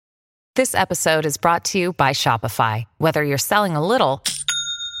This episode is brought to you by Shopify. Whether you're selling a little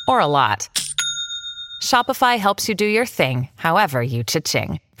or a lot, Shopify helps you do your thing, however you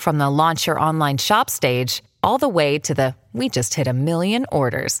cha-ching. From the launch your online shop stage, all the way to the we just hit 1 million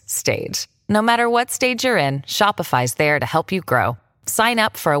orders stage. No matter what stage you're in, Shopify's there to help you grow. Sign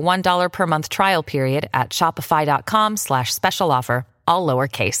up for a $1 per month trial period at shopify.com/special offer, all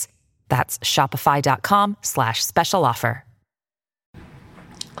lowercase. That's shopify.com/special offer.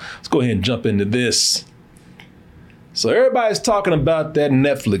 Let's go ahead and jump into this. So everybody's talking about that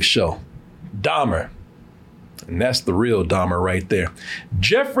Netflix show, Dahmer. And that's the real Dahmer right there.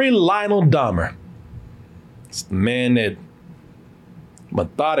 Jeffrey Lionel Dahmer. It's the man that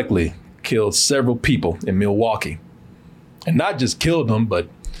methodically killed several people in Milwaukee. And not just killed them, but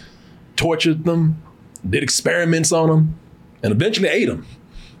tortured them, did experiments on them, and eventually ate them.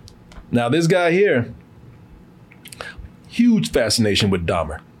 Now this guy here, huge fascination with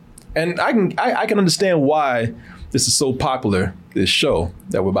Dahmer. And I can understand why this is so popular, this show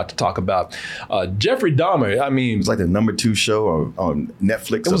that we're about to talk about. Jeffrey Dahmer, I mean... It was like the number 2 show on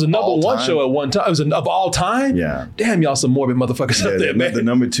Netflix. It was a number 1 show at one time. It was of all time? Yeah. Damn, y'all some morbid motherfuckers up there, man. The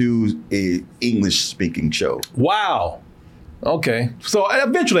number 2 English-speaking show. Wow. Okay. So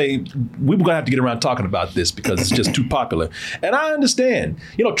eventually, we were going to have to get around talking about this because it's just too popular. And I understand.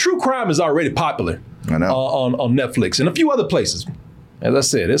 You know, true crime is already popular on Netflix and a few other places. As I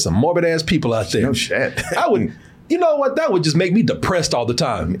said, there's some morbid-ass people out there. No shit. You know what? That would just make me depressed all the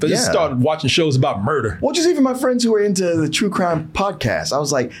time. If I just started watching shows about murder. Well, just even my friends who are into the true crime podcast, I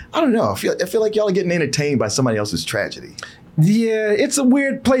was like, I don't know. I feel like y'all are getting entertained by somebody else's tragedy. Yeah, it's a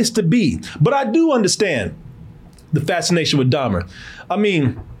weird place to be. But I do understand the fascination with Dahmer. I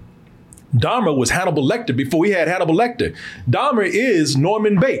mean, Dahmer was Hannibal Lecter before we had Hannibal Lecter. Dahmer is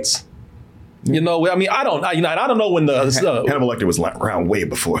Norman Bates. You know, I mean, I don't know when the Hannibal Lecter was around way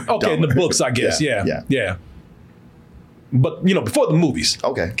before. Okay, Dahmer. in the books, I guess. Yeah. But you know, before the movies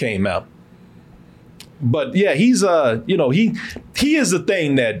came out. But yeah, he's he is the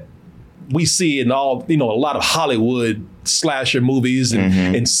thing that we see in all, you know, a lot of Hollywood slasher movies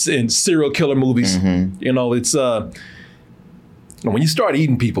and serial killer movies. Mm-hmm. You know, it's when you start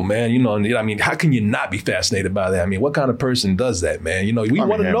eating people, man, you know, I mean, how can you not be fascinated by that? I mean, what kind of person does that, man? You know, we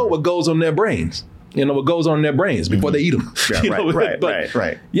want to know what goes on their brains. You know, what goes on in their brains before they eat them. Yeah,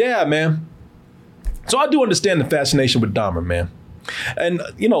 right. Yeah, man. So I do understand the fascination with Dahmer, man. And,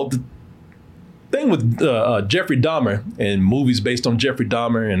 you know, the thing with Jeffrey Dahmer and movies based on Jeffrey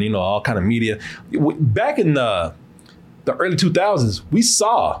Dahmer and, you know, all kind of media, back in the early 2000s, we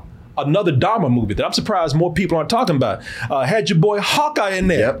saw another Dahmer movie that I'm surprised more people aren't talking about. Had your boy Hawkeye in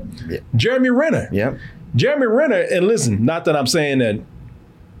there. Yep. Jeremy Renner. Yep. Jeremy Renner, and listen, not that I'm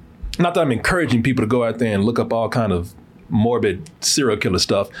encouraging people to go out there and look up all kind of morbid serial killer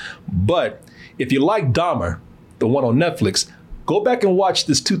stuff, but if you like Dahmer, the one on Netflix, go back and watch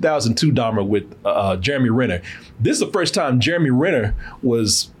this 2002 Dahmer with Jeremy Renner. This is the first time Jeremy Renner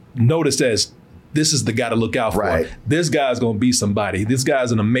was noticed as, this is the guy to look out for. Right. This guy's going to be somebody. This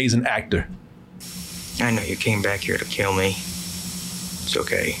guy's an amazing actor. I know you came back here to kill me. It's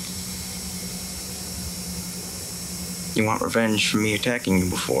okay. You want revenge for me attacking you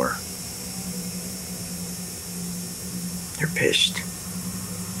before. You're pissed.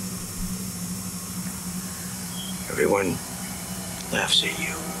 Everyone laughs at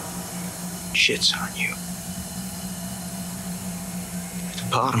you, shits on you. At the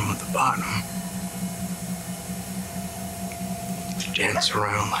bottom of the bottom, you dance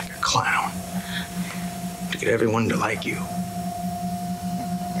around like a clown to get everyone to like you.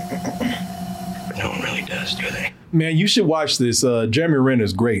 But no one really does, do they? Man, you should watch this. Jeremy Renner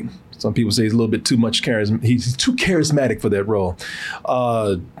is great. Some people say he's a little bit too much charisma. He's too charismatic for that role.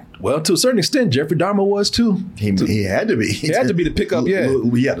 Well, to a certain extent, Jeffrey Dahmer was too. He had to be. He had to be to pick up. Yeah,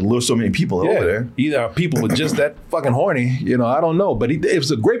 we had to lure so many people over there. Either people were just that fucking horny. You know, I don't know. But it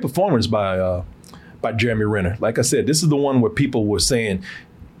was a great performance by Jeremy Renner. Like I said, this is the one where people were saying,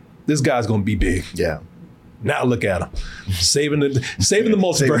 "This guy's gonna be big." Yeah. Now look at him, saving the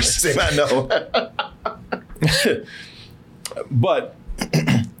multiverse. I know. But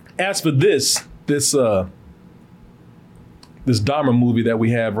as for this Dahmer movie that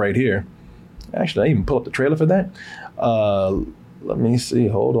we have right here, actually, I even pull up the trailer for that. Let me see.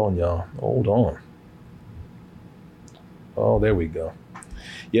 Hold on, y'all. Hold on. Oh, there we go.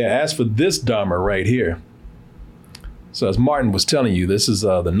 Yeah, as for this Dahmer right here. So as Martin was telling you, this is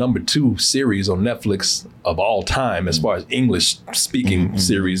the number 2 series on Netflix of all time as far as English-speaking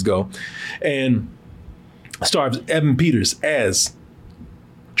series go. And stars Evan Peters as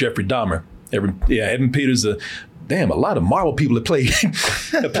Jeffrey Dahmer. Evan Peters, damn, a lot of Marvel people that played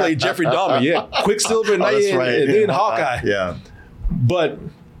Jeffrey Dahmer. Yeah, Quicksilver, and, and then Hawkeye. Yeah. But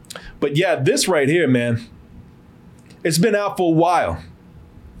yeah, this right here, man, it's been out for a while.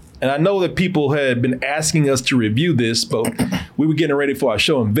 And I know that people had been asking us to review this, but we were getting ready for our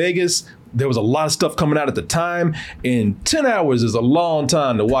show in Vegas. There was a lot of stuff coming out at the time, and 10 hours is a long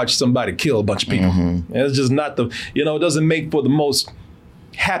time to watch somebody kill a bunch of people. Mm-hmm. It's just not it doesn't make for the most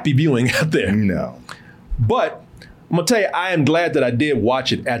happy viewing out there. No. But I'm gonna tell you, I am glad that I did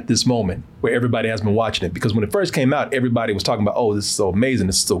watch it at this moment where everybody has been watching it, because when it first came out, everybody was talking about, oh, this is so amazing,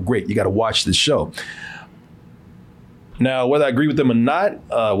 this is so great, you gotta watch this show. Now, whether I agree with them or not,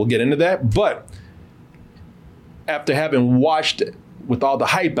 we'll get into that. But after having watched it with all the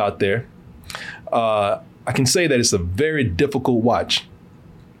hype out there, I can say that it's a very difficult watch,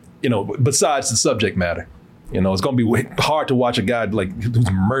 besides the subject matter. It's going to be hard to watch a guy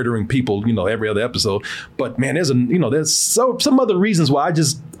who's murdering people, every other episode. But man, there's some other reasons why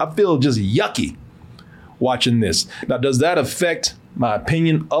I feel just yucky watching this. Now, does that affect my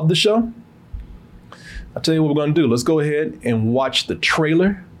opinion of the show? I'll tell you what we're going to do. Let's go ahead and watch the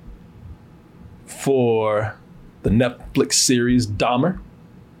trailer for the Netflix series Dahmer,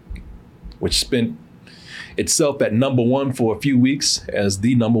 which spent itself at #1 for a few weeks as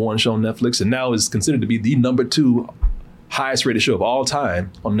the #1 show on Netflix, and now is considered to be the #2 highest rated show of all time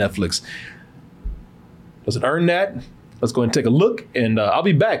on Netflix. Does it earn that? Let's go ahead and take a look, and I'll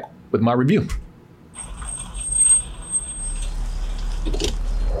be back with my review.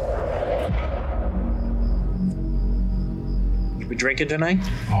 You drinking tonight?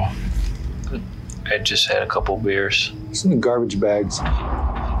 Oh, I just had a couple beers. It's in the garbage bags.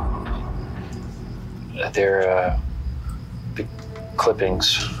 They're the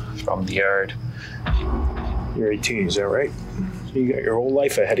clippings from the yard. You're 18, is that right? So you got your whole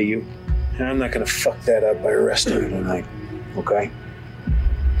life ahead of you. And I'm not gonna fuck that up by arresting you tonight, okay?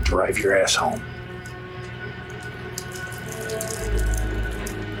 Drive your ass home.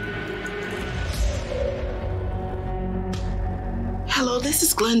 Hello, this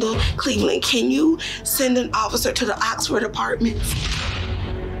is Glenda Cleveland. Can you send an officer to the Oxford Apartments?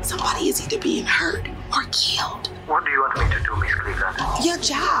 Somebody is either being hurt or killed. What do you want me to do, Miss Cleveland? Your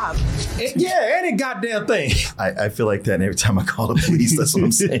job. Yeah, any goddamn thing. I feel like that every time I call the police. That's what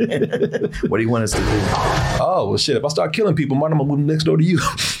I'm saying. What do you want us to do? Oh, well, shit. If I start killing people, I'm gonna move next door to you.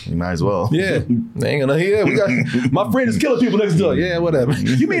 You might as well. Yeah. They ain't gonna hear. My friend is killing people next door. Yeah, whatever.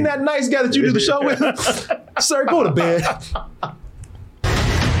 You mean that nice guy that you do the show with? Sir, go to bed.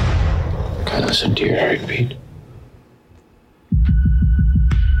 Can I listen to your heartbeat?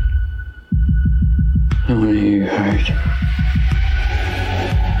 I want to hear your heart.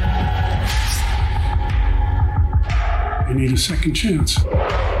 You need a second chance.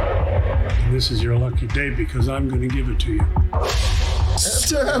 And this is your lucky day because I'm going to give it to you.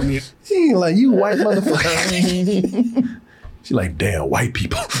 She ain't like, you white motherfucker. She like, damn, white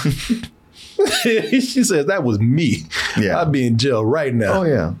people. She says, that was me. Yeah. I'd be in jail right now. Oh,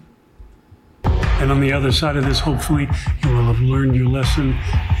 yeah. And on the other side of this, hopefully, you will have learned your lesson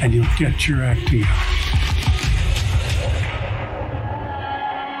and you'll get your act together.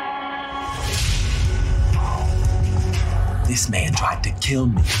 This man tried to kill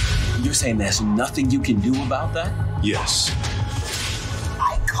me. You're saying there's nothing you can do about that? Yes.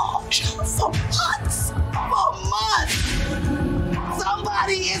 I called you for months. For months.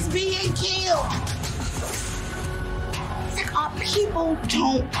 Somebody is being killed. And our people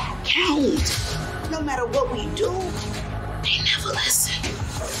don't count. No matter what we do, they never listen.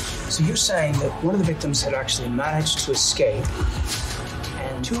 So you're saying that one of the victims had actually managed to escape,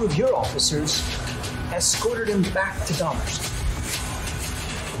 and two of your officers escorted him back to Dahmer's.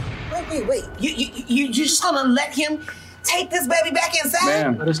 Wait. You just gonna let him take this baby back inside?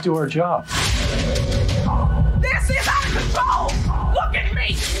 Ma'am, let us do our job. This is out of control! Look at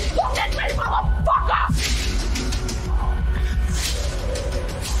me! Look at me, motherfucker!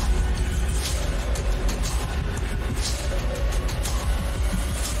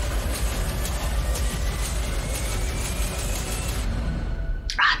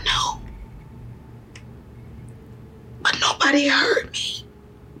 I know. But nobody heard me.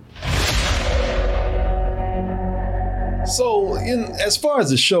 So, as far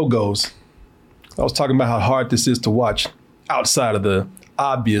as the show goes, I was talking about how hard this is to watch outside of the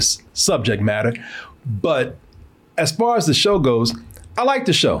obvious subject matter. But as far as the show goes, I like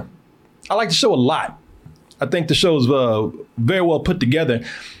the show. I like the show a lot. I think the show's very well put together.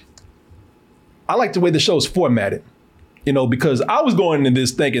 I like the way the show's formatted, because I was going into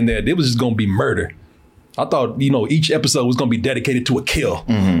this thinking that it was just going to be murder. I thought, each episode was going to be dedicated to a kill,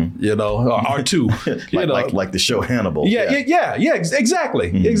 or two. like the show Hannibal. Yeah,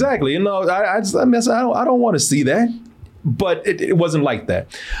 exactly. Exactly. I don't want to see that. But it wasn't like that.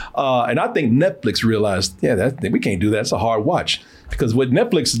 And I think Netflix realized, we can't do that. It's a hard watch. Because what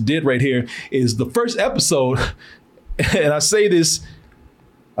Netflix did right here is the first episode, and I say this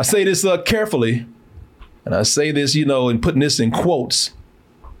carefully, and I say this, and putting this in quotes,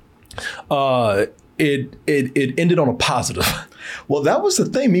 it ended on a positive. Well, that was the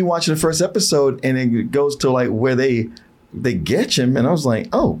thing, me watching the first episode, and it goes to like where they get him, and I was like,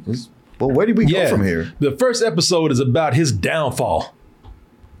 oh, well, where did we go from here? The first episode is about his downfall.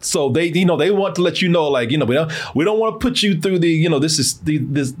 So they want to let you know, like, we don't want to put you through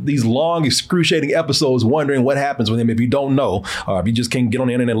these long, excruciating episodes wondering what happens with him if you don't know, or if you just can't get on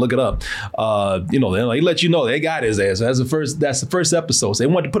the internet and look it up. They let you know they got his ass. That's the first episode. So they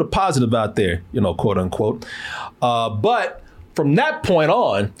want to put a positive out there, quote unquote. But from that point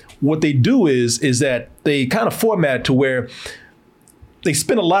on, what they do is that they kind of format to where they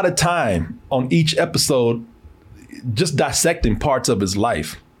spend a lot of time on each episode just dissecting parts of his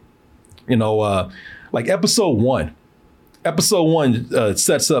life. Like episode one. Episode one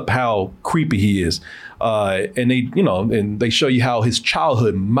sets up how creepy he is. And they show you how his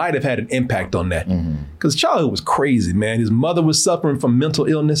childhood might have had an impact on that. Because childhood was crazy, man. His mother was suffering from mental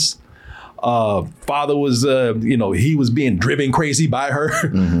illness. Father was, he was being driven crazy by her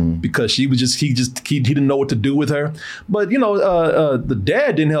because he didn't know what to do with her. But, the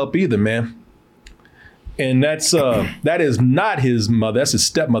dad didn't help either, man. And that is not his mother. That's his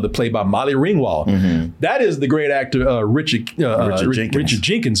stepmother, played by Molly Ringwald. That is the great actor Richard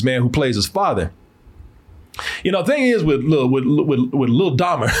Jenkins, man, who plays his father. The thing is with Lil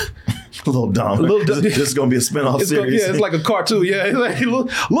Dahmer. Lil Dahmer. This is going to be a spinoff series. It's like a cartoon. Yeah, Lil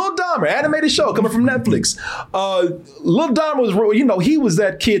Dahmer, animated show coming from Netflix. Lil Dahmer was, he was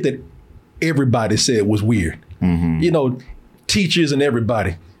that kid that everybody said was weird. Teachers and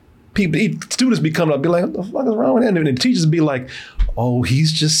everybody. Students be coming up and be like, what the fuck is wrong with him? And the teachers be like, oh,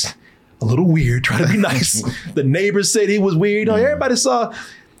 he's just a little weird, trying to be nice. The neighbors said he was weird. Everybody saw,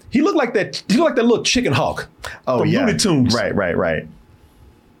 he looked like that little chicken hawk from Looney Tunes. Right.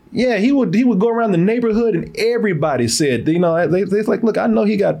 Yeah, he would go around the neighborhood and everybody said, they're like, look, I know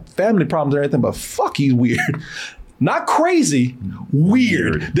he got family problems and everything, but fuck, he's weird. Not crazy,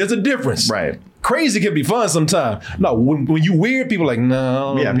 weird. There's a difference. Right. Crazy can be fun sometimes. No, when you weird, people are like,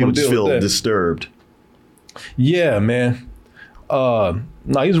 no. Yeah, people just feel disturbed. Yeah, man. No,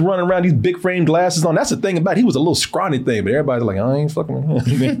 he was running around these big frame glasses on. That's the thing about it. He was a little scrawny thing, but everybody's like, I ain't fucking with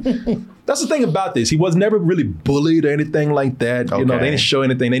him. That's the thing about this. He was never really bullied or anything like that. Okay. They didn't show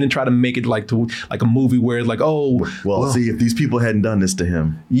anything. They didn't try to make it like a movie where it's like, oh. Well, see, if these people hadn't done this to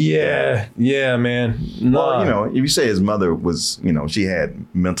him. Yeah, man. No. Well, if you say his mother was, she had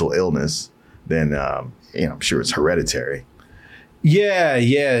mental illness, then, I'm sure it's hereditary. Yeah.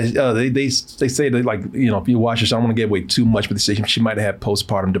 They say that, like, if you watch this, I don't want to give away too much, but they say she might have had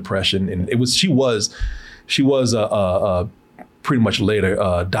postpartum depression, and she was pretty much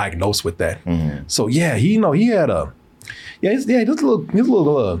later diagnosed with that. So yeah, he had his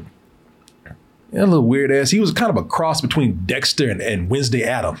little weird ass. He was kind of a cross between Dexter and Wednesday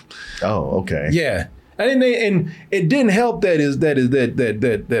Adam. Oh, okay. Yeah. And it didn't help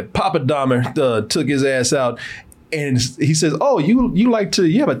that Papa Dahmer took his ass out, and he says, "Oh, you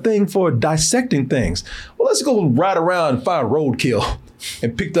have a thing for dissecting things. Well, let's go ride around and find roadkill,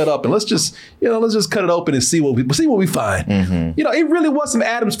 and pick that up, and let's just cut it open and see what we find." It really was some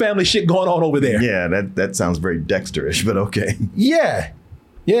Addams Family shit going on over there. Yeah, that sounds very Dexter-ish, but okay. Yeah.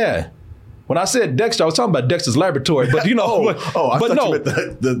 When I said Dexter, I was talking about Dexter's Laboratory, but I thought you meant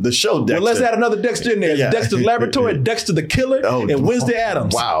the show Dexter. Well, let's add another Dexter in there. Yeah. Dexter's Laboratory, Dexter the Killer, and Wednesday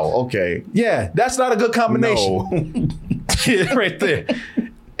Addams. Wow, okay. Yeah, that's not a good combination. No. Right there.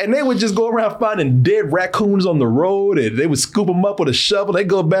 And they would just go around finding dead raccoons on the road, and they would scoop them up with a shovel. They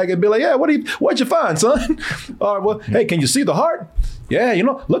go back and be like, "Yeah, what'd you find, son?" All right, well, hey, can you see the heart? Yeah,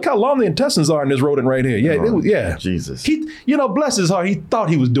 look how long the intestines are in this rodent right here. Yeah, Jesus. He, bless his heart, he thought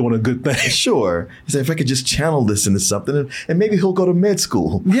he was doing a good thing. Sure. He said, if I could just channel this into something, and maybe he'll go to med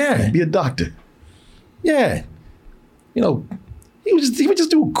school. Yeah. Be a doctor. Yeah. He would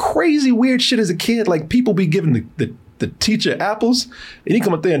just do crazy weird shit as a kid. Like, people be giving the teacher apples, and he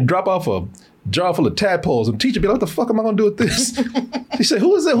come up there and drop off a jar full of tadpoles, and the teacher be like, what the fuck am I gonna do with this? He said,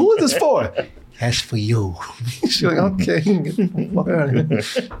 who is this for? That's for you. She's like, okay.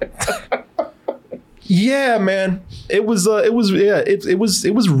 Yeah, man. It was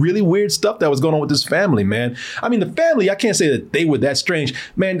really weird stuff that was going on with this family, man. I mean, the family, I can't say that they were that strange,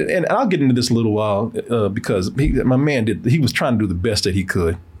 man. And I'll get into this in a little while because my man he was trying to do the best that he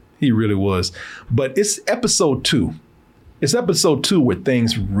could. He really was. But it's episode 2. It's episode 2 where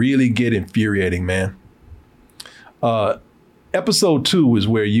things really get infuriating, man. Episode 2 is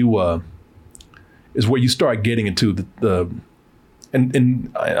where you start getting into the and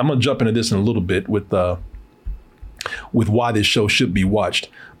I'm gonna jump into this in a little bit with why this show should be watched.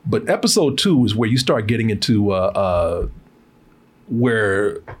 But episode 2 is where you start getting into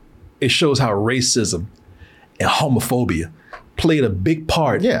where it shows how racism and homophobia played a big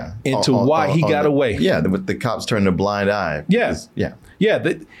part into why he got away. Yeah, with the cops turning a blind eye. Yeah.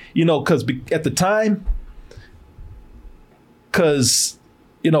 Because at the time,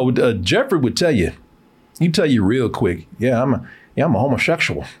 Jeffrey would tell you real quick, I'm a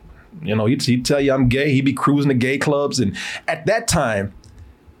homosexual. He'd tell you I'm gay. He'd be cruising to gay clubs. And at that time,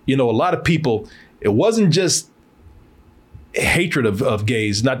 a lot of people, it wasn't just hatred of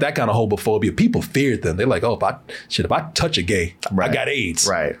gays, not that kind of homophobia. People feared them. They're like, oh, if I touch a gay, I got AIDS.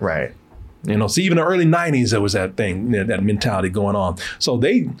 Right. See, even in the early 90s, there was that thing, that mentality going on. So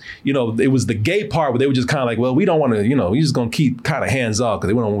they, it was the gay part where they were just kind of like, well, we don't want to, we're just going to keep kind of hands off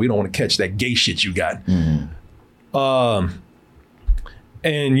because we don't want to catch that gay shit you got. Mm-hmm.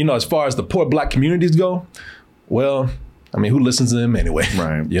 And, as far as the poor black communities go, well, I mean, who listens to them anyway?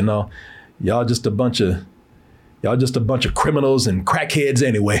 Right. Y'all just a bunch of criminals and crackheads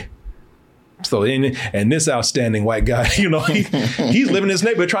anyway. So, and this outstanding white guy, he's living in this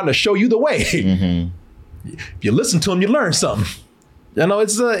neighborhood trying to show you the way. Mm-hmm. If you listen to him, you learn something. It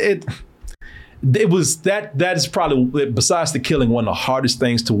was that is probably, besides the killing, one of the hardest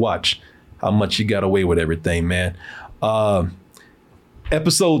things to watch. How much he got away with everything, man.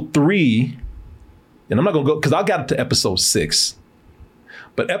 Episode 3, and I'm not gonna go because I got to episode 6,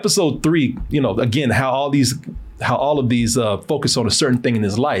 but episode 3, again, how all of these focus on a certain thing in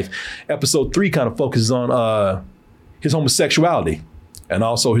his life. Episode 3 kind of focuses on his homosexuality and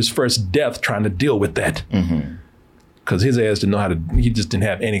also his first death, trying to deal with that. Because his ass didn't know how to. He just didn't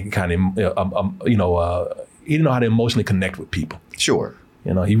have any kind of, he didn't know how to emotionally connect with people. Sure.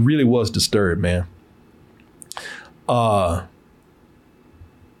 He really was disturbed, man.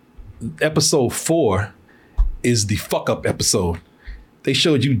 Episode 4 is the fuck up episode. They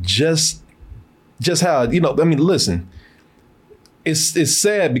showed you just how, listen, it's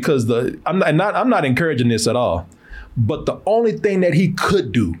sad because I'm not encouraging this at all, but the only thing that he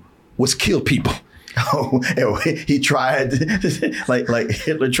could do was kill people. Oh, he tried like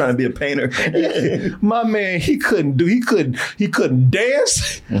Hitler trying to be a painter. My man, he couldn't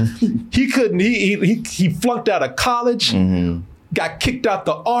dance. He flunked out of college. Mm-hmm. Got kicked out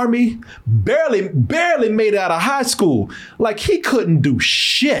the army, barely made it out of high school. Like, he couldn't do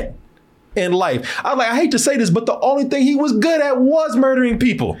shit in life. I hate to say this, but the only thing he was good at was murdering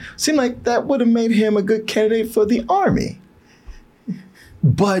people. Seemed like that would have made him a good candidate for the army.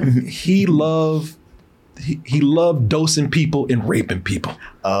 But he loved dosing people and raping people.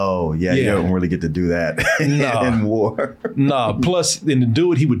 Oh, yeah. You don't really get to do that in war. Plus, in the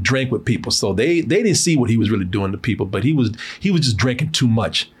dude, he would drink with people. So they didn't see what he was really doing to people, but he was just drinking too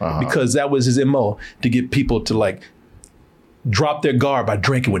much because that was his MO, to get people to drop their guard by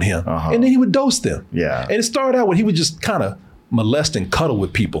drinking with him. And then he would dose them. Yeah. And it started out when he would just kind of molest and cuddle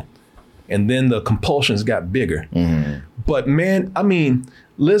with people. And then the compulsions got bigger. Mm-hmm. But man, I mean,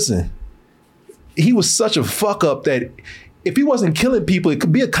 listen, he was such a fuck up that if he wasn't killing people, it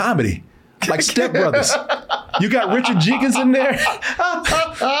could be a comedy. Like Step Brothers. You got Richard Jenkins in there.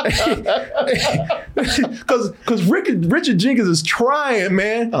 Because Richard Jenkins is trying,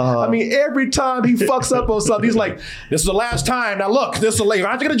 man. I mean, every time he fucks up on something, he's like, this is the last time. Now look, this is the last.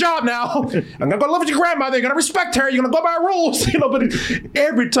 I have to get a job now. I'm going to go live with your grandmother. You're going to respect her. You're going to go by rules. But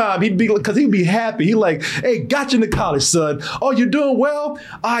every time he'd be happy. He like, hey, got you into college, son. Oh, you're doing well?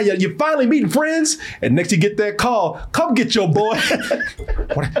 You're finally meeting friends? And next you get that call, come get your boy.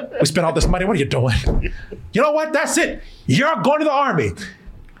 We spent all this money. What are you doing? You know what? That's it. You're going to the army.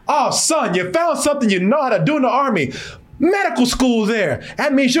 Oh, son, you found something you know how to do in the army. Medical school there.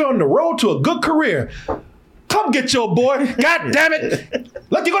 That means you're on the road to a good career. Come get your boy. God damn it.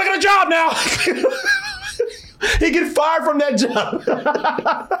 Look, you're going to get a job now. He get fired from that job.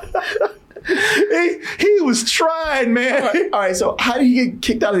 he was trying, man. All right, so how did he get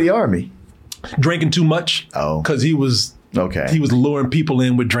kicked out of the army? Drinking too much. Oh. Because he was luring people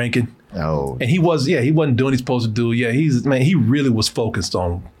in with drinking. Oh. And he wasn't doing what he's supposed to do. Yeah, he really was focused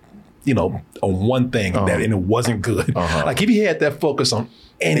on on one thing and it wasn't good. Like if he had that focus on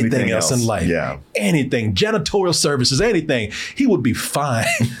anything else in life, anything, janitorial services, anything, he would be fine.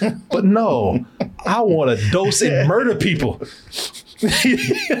 But no, I want to dose and murder people. Hey,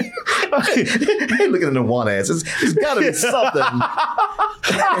 looking at the one ass. It's got to be something.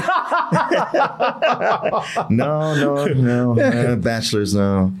 No. Bachelors,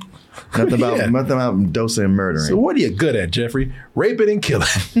 no. Nothing about dosing and murdering. So what are you good at, Jeffrey? Raping and killing.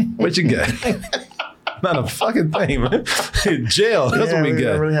 What you got? Not a fucking thing, man. Jail. That's what we got. We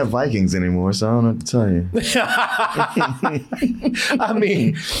don't really have Vikings anymore, so I don't know what to tell you. I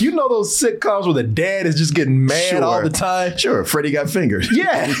mean, you know those sitcoms where the dad is just getting mad all the time? Sure. Freddie Got Fingered.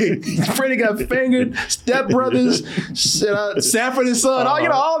 Yeah. Freddie Got Fingered. Step Brothers. Sanford and Son.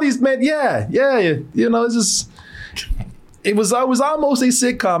 All these men. Yeah. It's just... It was almost a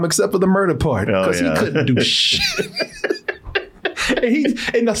sitcom except for the murder part because he couldn't do shit.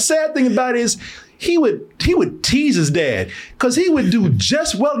 and the sad thing about it is he would tease his dad because he would do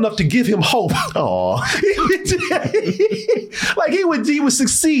just well enough to give him hope. He would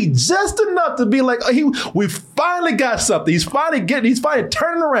succeed just enough to be like, we finally got something. He's finally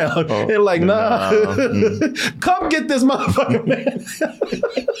turning around and like, come get this motherfucker, man.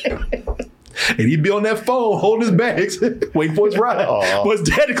 And he'd be on that phone holding his bags, waiting for his ride. For his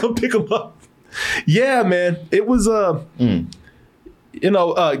dad to come pick him up. Yeah, man. It was and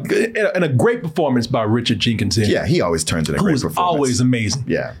a great performance by Richard Jenkins. Yeah, he always turns in a great performance. Always amazing.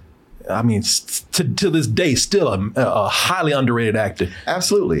 Yeah. I mean, to this day, still a highly underrated actor.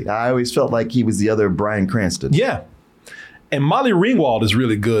 Absolutely. I always felt like he was the other Bryan Cranston. Yeah. And Molly Ringwald is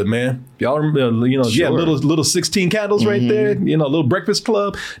really good, man. Y'all remember, little 16 Candles right there. Little Breakfast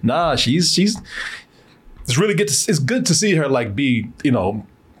Club. Nah, it's really good. It's good to see her like be,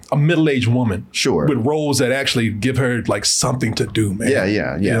 a middle-aged woman. Sure. With roles that actually give her like something to do, man.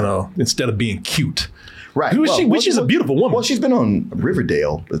 Yeah. Instead of being cute. Right. Which is a beautiful woman. Well, she's been on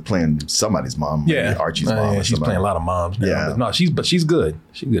Riverdale playing somebody's mom. Yeah. Archie's mom. Yeah, she's playing a lot of moms now. Yeah. No, she's good. She's good.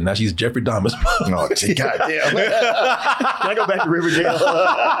 Now she's Jeffrey Dahmer's mom. Oh, goddamn. Can I go back to Riverdale?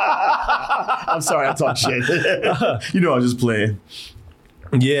 I'm sorry, I'm talking shit. I'm just playing.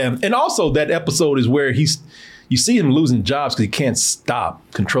 Yeah. And also that episode is where you see him losing jobs because he can't stop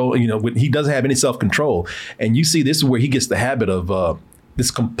control. He doesn't have any self-control. And you see this is where he gets the habit of this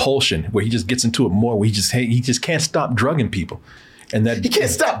compulsion where he just gets into it more, where he just can't stop drugging people. And that he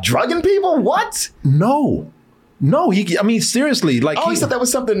can't stop drugging people? What? No, seriously. Like I always thought that was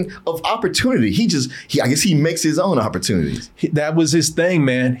something of opportunity. I guess he makes his own opportunities. That was his thing,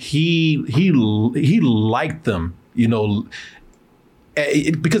 man. He liked them,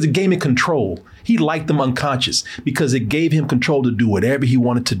 because it gave him control. He liked them unconscious because it gave him control to do whatever he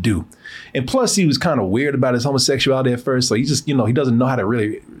wanted to do. And plus he was kind of weird about his homosexuality at first. So he just, he doesn't know how to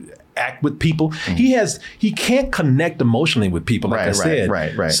really act with people. Mm. He can't connect emotionally with people, like I said.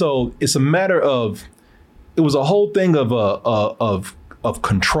 Right. So it's a matter of, it was a whole thing of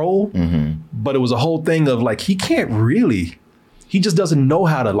control, but it was a whole thing of like, he just doesn't know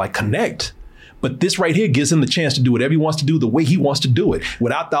how to like connect. But this right here gives him the chance to do whatever he wants to do the way he wants to do it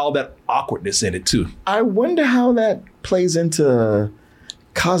without all that awkwardness in it too. I wonder how that plays into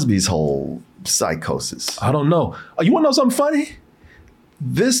Cosby's whole psychosis. I don't know. You want to know something funny?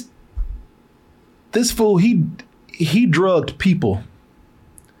 This fool, he drugged people.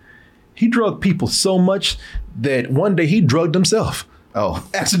 He drugged people so much that one day he drugged himself. Oh,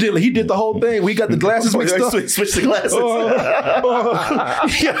 accidentally. He did the whole thing. We got the glasses mixed up. Switch the glasses.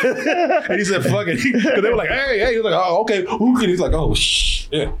 Yeah. And he said, fuck it. Because they were like, hey. He was like, oh, okay. And he's like, oh,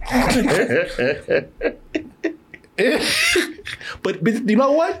 shit. But you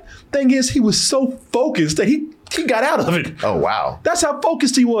know what? Thing is, he was so focused that he got out of it. Oh, wow. That's how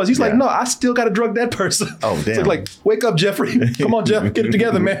focused he was. He's like, no, I still got to drug that person. Oh, damn. So like, wake up, Jeffrey. Come on, Jeff. Get it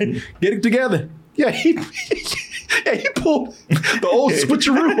together, man. Get it together. Yeah, he pulled the old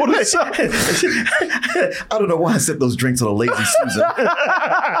switcheroo on his side. I don't know why I sipped those drinks on a lazy Susan. It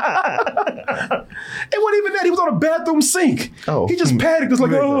wasn't even that. He was on a bathroom sink. Oh. He just panicked. It was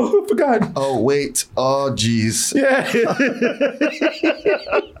like, I forgot. Oh, wait. Oh, geez. Yeah.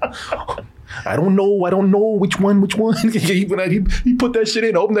 I don't know which one. He put that shit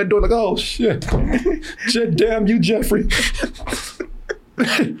in, opened that door like, oh, shit. Shit, damn you, Jeffrey.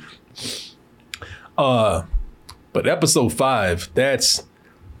 But episode 5, that's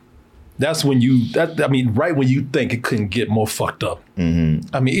when right when you think it couldn't get more fucked up.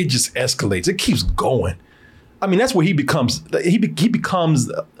 Mm-hmm. I mean, it just escalates. It keeps going. I mean, that's where he becomes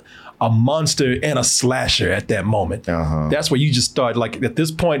a monster and a slasher at that moment. Uh-huh. That's where you just start, like, at this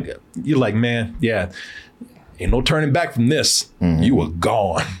point, you're like, man, yeah. ain't no turning back from this. You were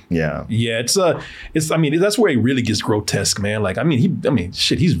gone. Yeah. Yeah, it's I mean, that's where he really gets grotesque, man. Like,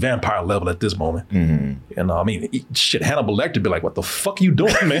 he's vampire level at this moment. And I mean, shit, Hannibal Lecter be like, what the fuck you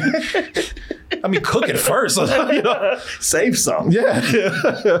doing, man? I mean, cook it first. You know? Save some. Yeah.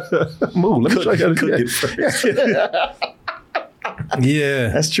 Move, let me try to cook it first. Yeah.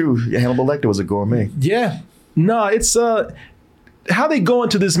 That's true. Hannibal Lecter was a gourmet. Yeah. No, it's how they go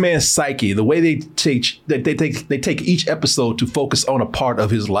into this man's psyche, the way they take each episode to focus on a part of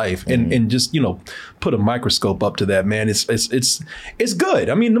his life and just, you know, put a microscope up to that, man. It's good.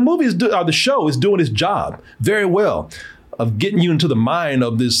 I mean, the show is doing its job very well of getting you into the mind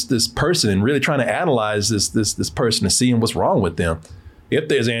of this person and really trying to analyze this person and seeing what's wrong with them. If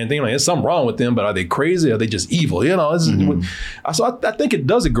there's anything, like there's something wrong with them, but are they crazy? Are they just evil? You know, so I think it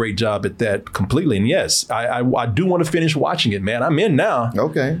does a great job at that completely. And yes, I do want to finish watching it, man. I'm in now.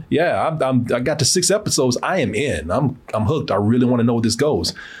 Okay. Yeah, I got to 6 episodes. I am in. I'm hooked. I really want to know where this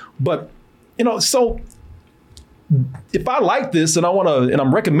goes. But, you know, so if I like this and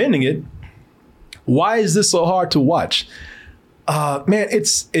I'm recommending it, why is this so hard to watch? Man,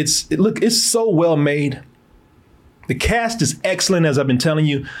 it's so well made. The cast is excellent, as I've been telling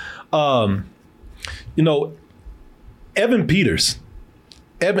you. You know, Evan Peters.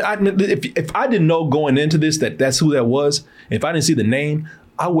 If I didn't know going into this that's who that was, if I didn't see the name,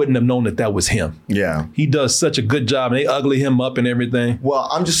 I wouldn't have known that was him. Yeah. He does such a good job, and they ugly him up and everything. Well,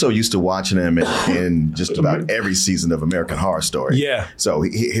 I'm just so used to watching him in just about every season of American Horror Story. Yeah. So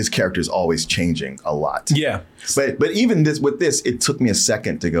his character is always changing a lot. Yeah. But even with this, it took me a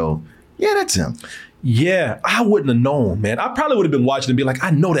second to go, yeah, that's him. Yeah, I wouldn't have known, man. I probably would have been watching and be like,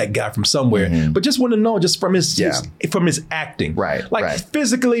 I know that guy from somewhere, but just wouldn't have known just from his acting. Right. Like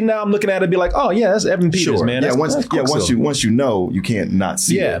physically, now I'm looking at it and be like, oh yeah, that's Evan Peters, man. Yeah, that's once you know, you can't not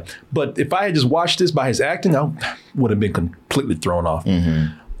see it. Yeah, but if I had just watched this by his acting, I would have been completely thrown off.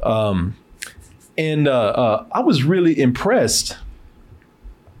 And I was really impressed.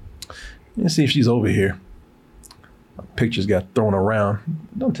 Let's see if she's over here. Pictures got thrown around.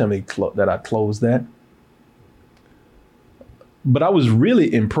 Don't tell me that I closed that. But I was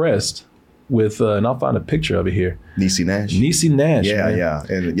really impressed with, and I'll find a picture of it here. Niecy Nash. Niecy Nash. Yeah, man. yeah.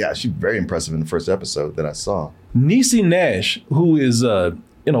 And yeah, she's very impressive in the first episode that I saw. Niecy Nash, who is, a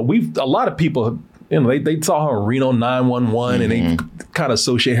lot of people, they saw her on Reno 911 and they kind of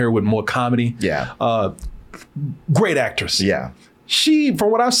associate her with more comedy. Yeah. Great actress. Yeah. She,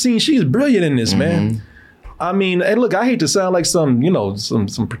 from what I've seen, she's brilliant in this, man. I mean, and look, I hate to sound like some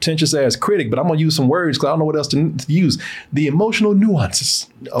pretentious ass critic, but I'm gonna use some words because I don't know what else to use. The emotional nuances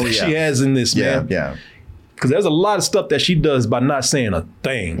she has in this, man. Yeah. Because there's a lot of stuff that she does by not saying a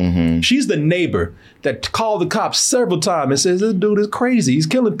thing. She's the neighbor that called the cops several times and says, this dude is crazy. He's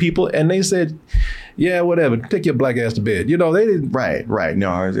killing people. And they said, yeah, whatever. Take your black ass to bed. You know, they didn't. Right.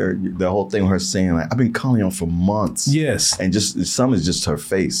 No, the whole thing, her saying, like, I've been calling on for months. Yes. And just some is just her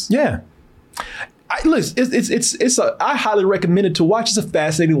face. Yeah. I highly recommend it to watch. It's a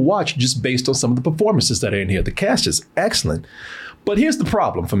fascinating watch just based on some of the performances that are in here. The cast is excellent. But here's the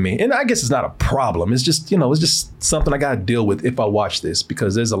problem for me. And I guess it's not a problem. It's just, it's just something I got to deal with if I watch this,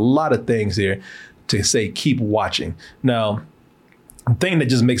 because there's a lot of things here to say, keep watching. Now, the thing that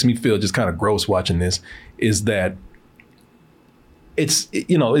just makes me feel just kind of gross watching this is that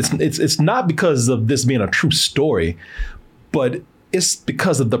it's not because of this being a true story, but it's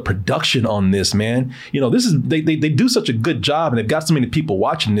because of the production on this, man. This is they do such a good job and they've got so many people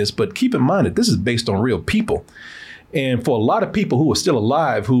watching this, but keep in mind that this is based on real people. And for a lot of people who are still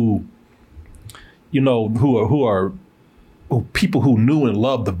alive, who are people who knew and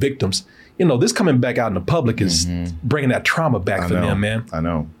loved the victims, this coming back out in the public is bringing that trauma back for them, man. I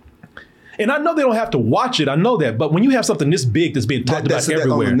know. And I know they don't have to watch it. I know that. But when you have something this big that's being talked about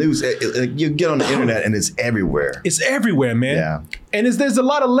everywhere. On the news, you get on the internet and it's everywhere. It's everywhere, man. Yeah. And there's a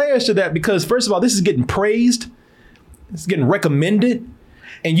lot of layers to that because, first of all, this is getting praised. It's getting recommended.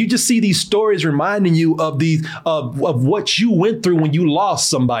 And you just see these stories reminding you of of what you went through when you lost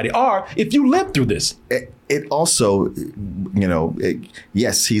somebody, or if you lived through this. It also,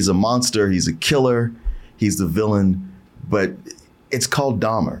 yes, he's a monster. He's a killer. He's the villain. But it's called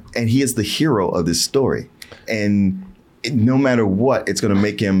Dahmer, and he is the hero of this story. And no matter what, it's going to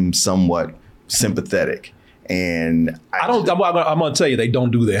make him somewhat sympathetic. And I'm going to tell you, they don't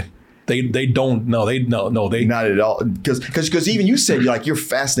do that. They don't. No, they not at all. Because even you said you're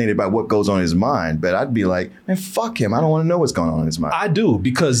fascinated by what goes on in his mind, but I'd be like, man, fuck him. I don't want to know what's going on in his mind. I do,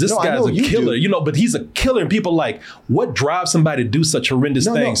 because this guy's a killer. But he's a killer, and people like, what drives somebody to do such horrendous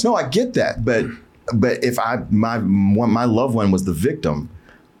things? No, I get that, but if my loved one was the victim,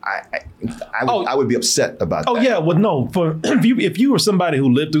 I would be upset about that. Oh yeah, well no, for if you were somebody who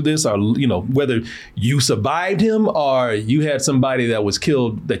lived through this, or whether you survived him or you had somebody that was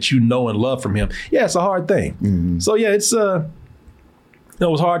killed that you know and love from him, yeah, it's a hard thing. Mm-hmm. So yeah, it's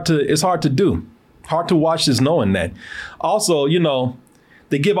hard to do, hard to watch this knowing that. Also,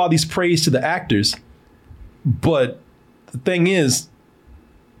 they give all these praise to the actors, but the thing is,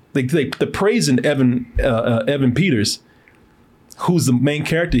 they're praising Evan Peters, who's the main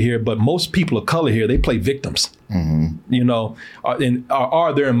character here, but most people of color here, they play victims, are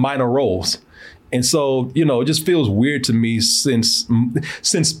there in minor roles. And so, it just feels weird to me since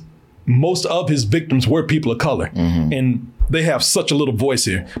most of his victims were people of color, and they have such a little voice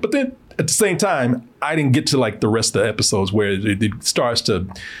here. But then at the same time, I didn't get to like the rest of the episodes where it starts to,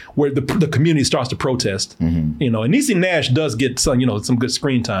 where the community starts to protest, and Niecy Nash does get some good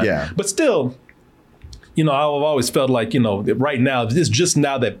screen time, but still, I've always felt like, right now, it's just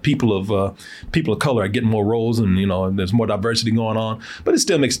now that people of color are getting more roles and, there's more diversity going on. But it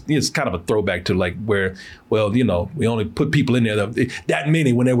still it's kind of a throwback to like where, well, we only put people in there that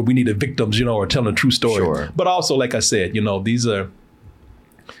many whenever we needed victims, or telling a true story. Sure. But also, like I said, these are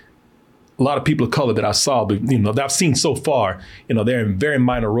a lot of people of color that I saw, that I've seen so far, they're in very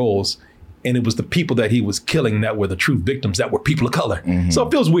minor roles. And it was the people that he was killing that were the true victims that were people of color. Mm-hmm. So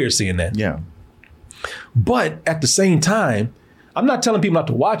it feels weird seeing that. Yeah. But at the same time, I'm not telling people not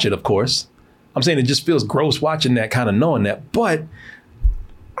to watch it, of course. I'm saying it just feels gross watching that, kind of knowing that. But,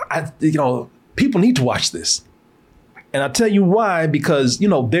 people need to watch this. And I'll tell you why, because,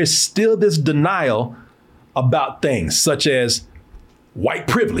 there's still this denial about things such as white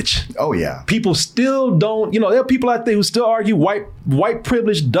privilege. Oh, yeah. People still don't, there are people out there who still argue white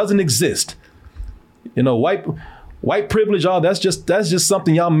privilege doesn't exist. White privilege, that's just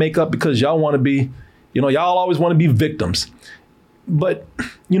something y'all make up because y'all want to be, y'all always want to be victims. But,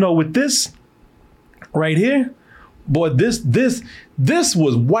 with this right here, boy, this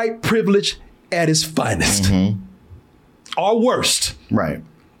was white privilege at its finest. Mm-hmm. Or worst. Right.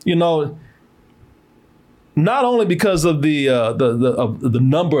 Not only because of the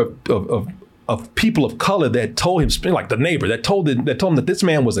number of people of color that told him, like the neighbor that told him that this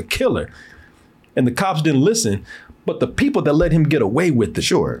man was a killer, and the cops didn't listen, but the people that let him get away with it.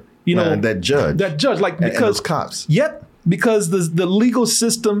 Sure. That judge, like, because and those cops. Yep. Because the legal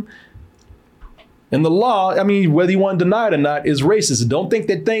system and the law, I mean, whether you want to deny it or not, is racist. Don't think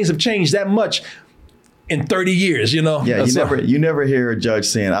that things have changed that much in 30 years, Yeah, you never hear a judge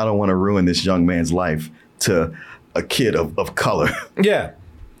saying, I don't want to ruin this young man's life to a kid of color. Yeah.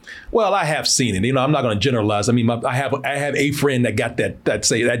 Well, I have seen it. I'm not going to generalize. I mean, I have a friend that got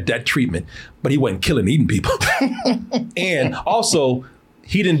that treatment, but he wasn't killing, eating people. And also,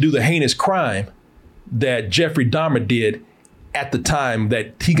 he didn't do the heinous crime that Jeffrey Dahmer did at the time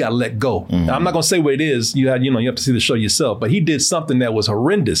that he got let go. Mm-hmm. Now, I'm not going to say what it is. You have to see the show yourself. But he did something that was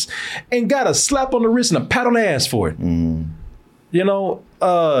horrendous and got a slap on the wrist and a pat on the ass for it. Mm-hmm.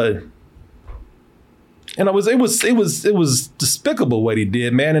 And it was despicable what he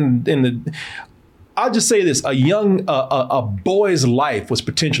did, man. I'll just say this: a boy's life was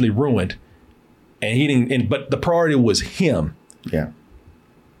potentially ruined, and he didn't. But the priority was him. Yeah.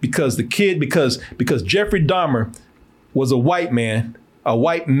 Because because Jeffrey Dahmer was a white man,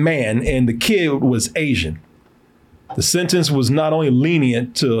 and the kid was Asian. The sentence was not only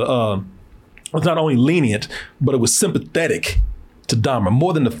lenient, but it was sympathetic to Dahmer,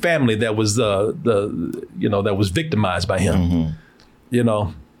 more than the family that was that was victimized by him.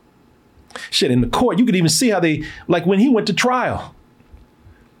 Mm-hmm. Shit, in the court, you could even see how they, like when he went to trial,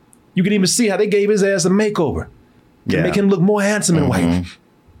 you could even see how they gave his ass a makeover to make him look more handsome and white.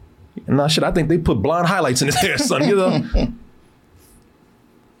 And I think they put blonde highlights in his hair, son. For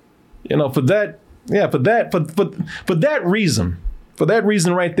that reason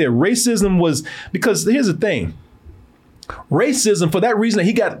right there, racism was, because here's the thing. Racism, for that reason,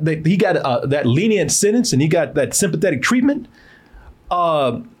 he got that lenient sentence and he got that sympathetic treatment.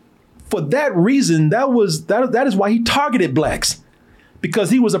 For that reason, that is why he targeted blacks, because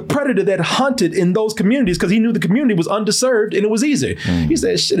he was a predator that hunted in those communities because he knew the community was underserved and it was easy. Mm. He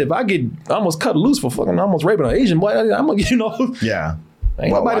said, "Shit, if I get almost cut loose for fucking almost raping an Asian boy, I'm gonna, yeah."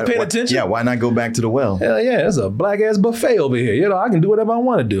 Ain't nobody paying attention. Yeah, why not go back to the well? Hell yeah, there's a black ass buffet over here. I can do whatever I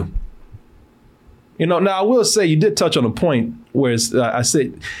want to do. Now I will say you did touch on a point where I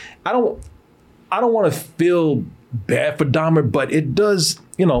said I don't want to feel bad for Dahmer, but it does,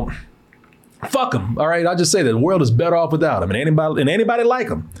 fuck him. All right, I'll just say that the world is better off without him, and anybody like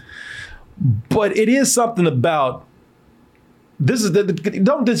him. But it is something about this.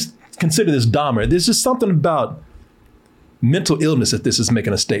 Don't just consider this Dahmer. There's just something about mental illness that this is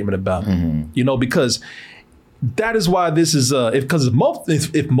making a statement about. You know, because that is why this is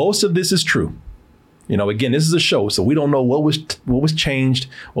if most of this is true. You know, again, this is a show, so we don't know what was changed,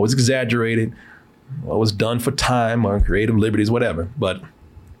 what was exaggerated, what was done for time or creative liberties, whatever. But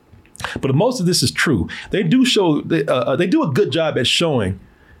if most of this is true, they do a good job at showing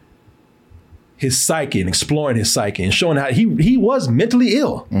his psyche and exploring his psyche and showing how he was mentally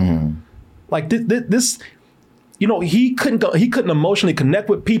ill. Like this, you know, he couldn't emotionally connect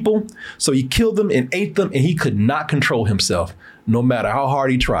with people, so he killed them and ate them, and he could not control himself, no matter how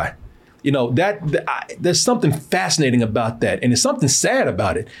hard he tried. You know, there's something fascinating about that, and there's something sad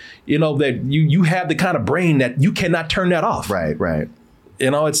about it. You know, that you have the kind of brain that you cannot turn that off. Right.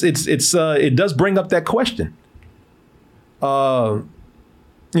 You know, it does bring up that question.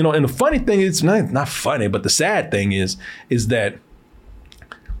 You know, and the funny thing is, not funny, but the sad thing is that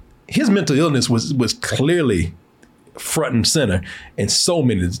his mental illness was clearly front and center in so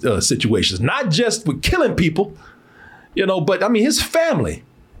many situations, not just with killing people, you know, but I mean, his family.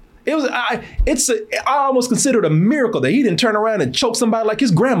 I almost consider it a miracle that he didn't turn around and choke somebody like his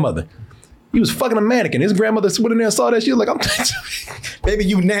grandmother. He was fucking a mannequin. His grandmother went in there and saw that. She was like, baby,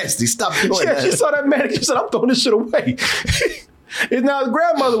 you nasty. Stop doing that. She saw that mannequin. She said, I'm throwing this shit away. And now his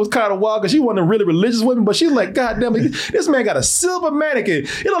grandmother was kind of wild because she wasn't a really religious woman, but she's like, God damn it, this man got a silver mannequin.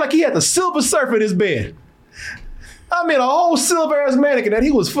 It looked like he had the Silver Surfer in his bed. I mean, a whole silver-ass mannequin that he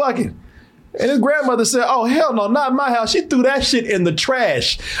was fucking. And his grandmother said, oh, hell no, not in my house. She threw that shit in the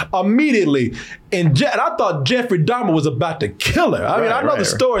trash immediately. And I thought Jeffrey Dahmer was about to kill her. I mean, I know the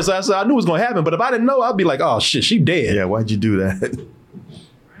story, so I knew it was going to happen. But if I didn't know, I'd be like, oh, shit, she dead. Yeah, why'd you do that?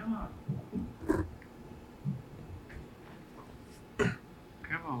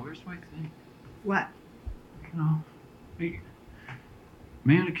 Where's my thing? What? You know,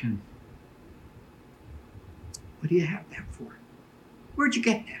 mannequin. What do you have that for? Where'd you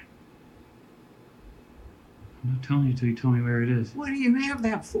get that? I'm not telling you till you tell me where it is. What do you have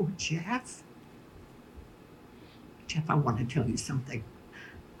that for, Jeff? Jeff, I want to tell you something.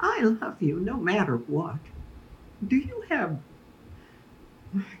 I love you no matter what. Do you have,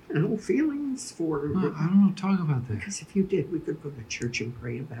 feelings for... No, I don't want to talk about that. Because if you did, we could go to church and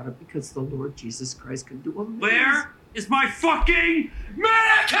pray about it because the Lord Jesus Christ can do amazing. Where is my fucking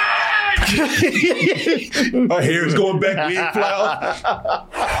mannequin? Our hair is going back. We ain't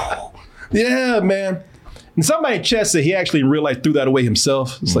fly. Yeah, man. And somebody in chat said he actually in real life threw that away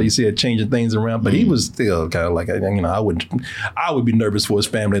himself. So you see it changing things around, but he was still kind of like, you know, I would be nervous for his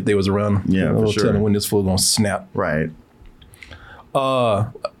family if they was around. Yeah, for sure. Telling when this fool gonna snap. Right.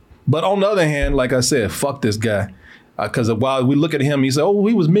 But on the other hand, like I said, fuck this guy. Because while we look at him, he said, oh,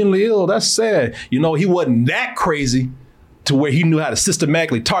 he was mentally ill. That's sad. You know, he wasn't that crazy to where he knew how to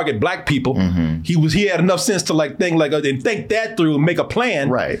systematically target black people. He had enough sense to and think that through and make a plan.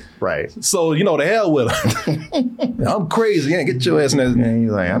 Right. So, you know, the hell with him. I'm crazy. Yeah, get your ass in there. And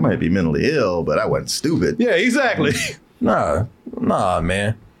he's like, I might be mentally ill, but I wasn't stupid. Yeah, exactly. Nah,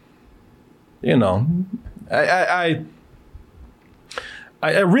 man. You know, I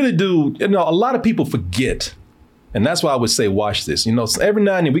really do. You know, a lot of people forget. And that's why I would say watch this. You know, so every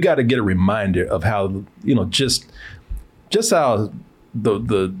now and then we got to get a reminder of how, you know, just how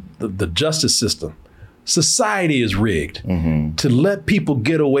the justice system, society is rigged to let people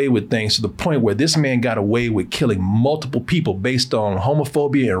get away with things to the point where this man got away with killing multiple people based on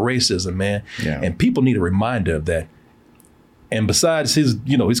homophobia and racism, man. Yeah. And people need a reminder of that. And besides his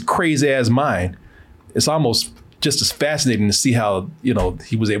crazy ass mind, it's almost just as fascinating to see how, you know,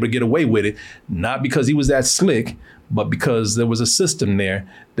 he was able to get away with it, not because he was that slick, but because there was a system there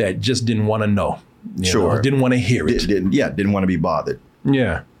that just didn't want to know. Didn't want to hear it. Didn't want to be bothered.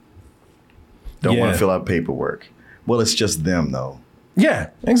 Yeah. Don't want to fill out paperwork. Well, it's just them, though.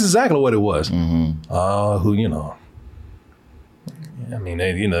 Yeah, that's exactly what it was. Who, you know. I mean,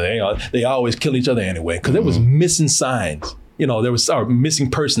 they always kill each other anyway, because there was missing signs. You know, there was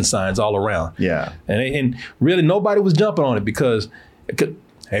missing person signs all around. Yeah. And really nobody was jumping on it because,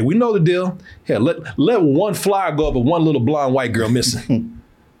 hey, we know the deal. Hey, let one flyer go up with one little blonde white girl missing.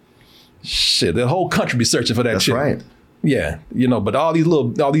 Shit, the whole country be searching for that shit. That's right. Yeah, you know, but all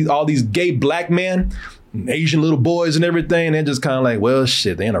these gay black men, Asian little boys and everything, they're just kind of like, well,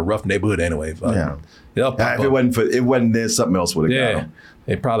 shit, they in a rough neighborhood anyway. Yeah. If it wasn't there, something else would have got them.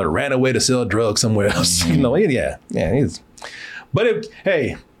 They probably ran away to sell drugs somewhere else. You know,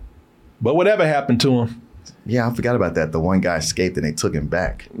 but whatever happened to him. Yeah, I forgot about that. The one guy escaped and they took him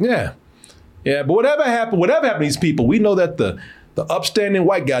back. Yeah. Yeah, but whatever happened to these people, we know that the upstanding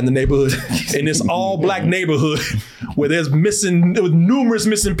white guy in the neighborhood, in this all black neighborhood where there's numerous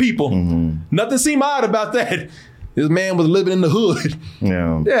missing people, nothing seemed odd about that. This man was living in the hood.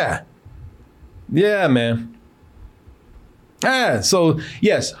 Yeah. Yeah, man. So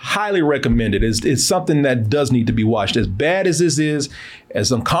yes, highly recommended. It's something that does need to be watched. As bad as this is,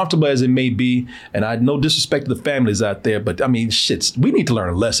 as uncomfortable as it may be, and I no disrespect to the families out there, but I mean, shit, we need to learn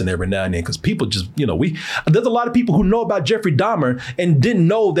a lesson every now and then because people just, there's a lot of people who know about Jeffrey Dahmer and didn't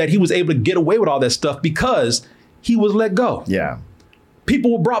know that he was able to get away with all that stuff because he was let go. Yeah.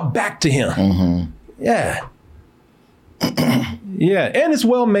 People were brought back to him. Mm-hmm. Yeah. Yeah, and it's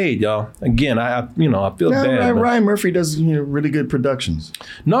well made, y'all. Again, I feel bad. Ryan Murphy does really good productions.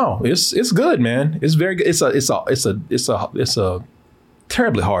 No, it's good, man. It's very good. It's a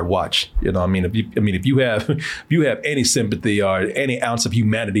terribly hard watch. If you have any sympathy or any ounce of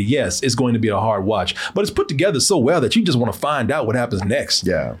humanity, yes, it's going to be a hard watch. But it's put together so well that you just want to find out what happens next.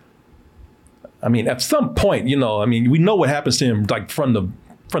 Yeah. I mean, at some point, we know what happens to him, like from the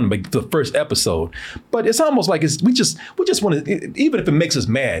first episode, but it's almost like we just want to, even if it makes us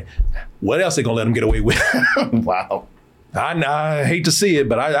mad, what else they gonna let him get away with? Wow. I hate to see it,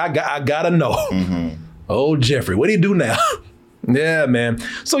 but I gotta know. Mm-hmm. Oh, Jeffrey, what do you do now? Yeah, man.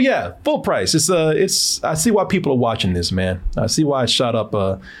 So yeah, full price. I see why people are watching this, man. I see why it shot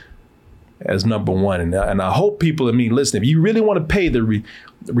up as number one, and I hope people. Listen, if you really want to pay the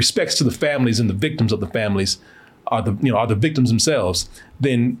respects to the families and the victims of the families. Are the victims themselves,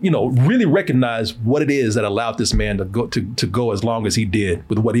 then really recognize what it is that allowed this man to go as long as he did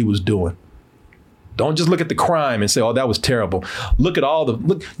with what he was doing. Don't just look at the crime and say, "Oh, that was terrible." Look at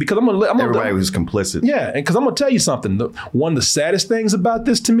because everybody was complicit. Yeah, and because I'm gonna tell you something. One of the saddest things about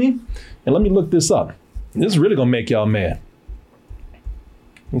this to me, and let me look this up. This is really gonna make y'all mad.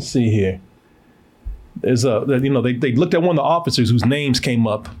 Let's see here. There's they looked at one of the officers whose names came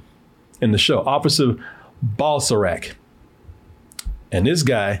up in the show, Officer Balsarac. And this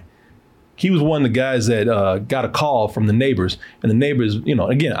guy, he was one of the guys that got a call from the neighbors. And the neighbors,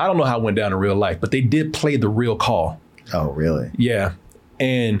 again, I don't know how it went down in real life, but they did play the real call. Oh, really? Yeah.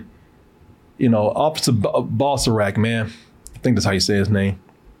 And, Officer Balsarac, man, I think that's how you say his name.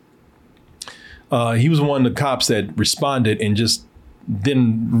 He was one of the cops that responded and just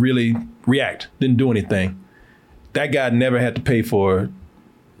didn't really react, didn't do anything. That guy never had to pay for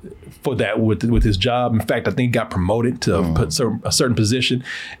that with his job. In fact, I think he got promoted to a certain position,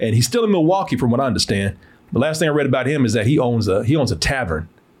 and he's still in Milwaukee, from what I understand. The last thing I read about him is that he owns a tavern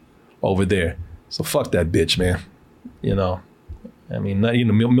over there. So fuck that bitch, man.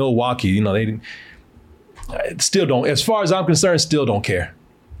 Milwaukee. They still don't. As far as I'm concerned, still don't care.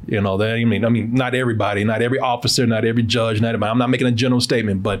 Not everybody, not every officer, not every judge, not everybody. I'm not making a general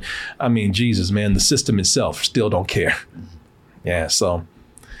statement, but Jesus, man, the system itself still don't care. Yeah, so.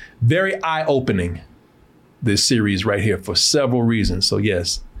 Very eye-opening, this series right here, for several reasons. So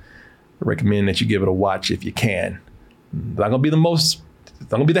yes, I recommend that you give it a watch if you can. It's not gonna be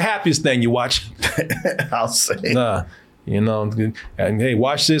the happiest thing you watch. I'll say. And hey,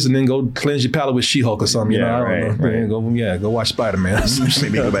 watch this and then go cleanse your palate with She-Hulk or something. Right. Go watch Spider-Man.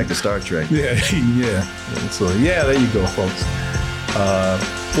 Maybe go back to Star Trek. Yeah. So yeah, there you go, folks.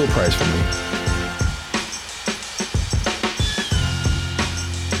 Full price for me.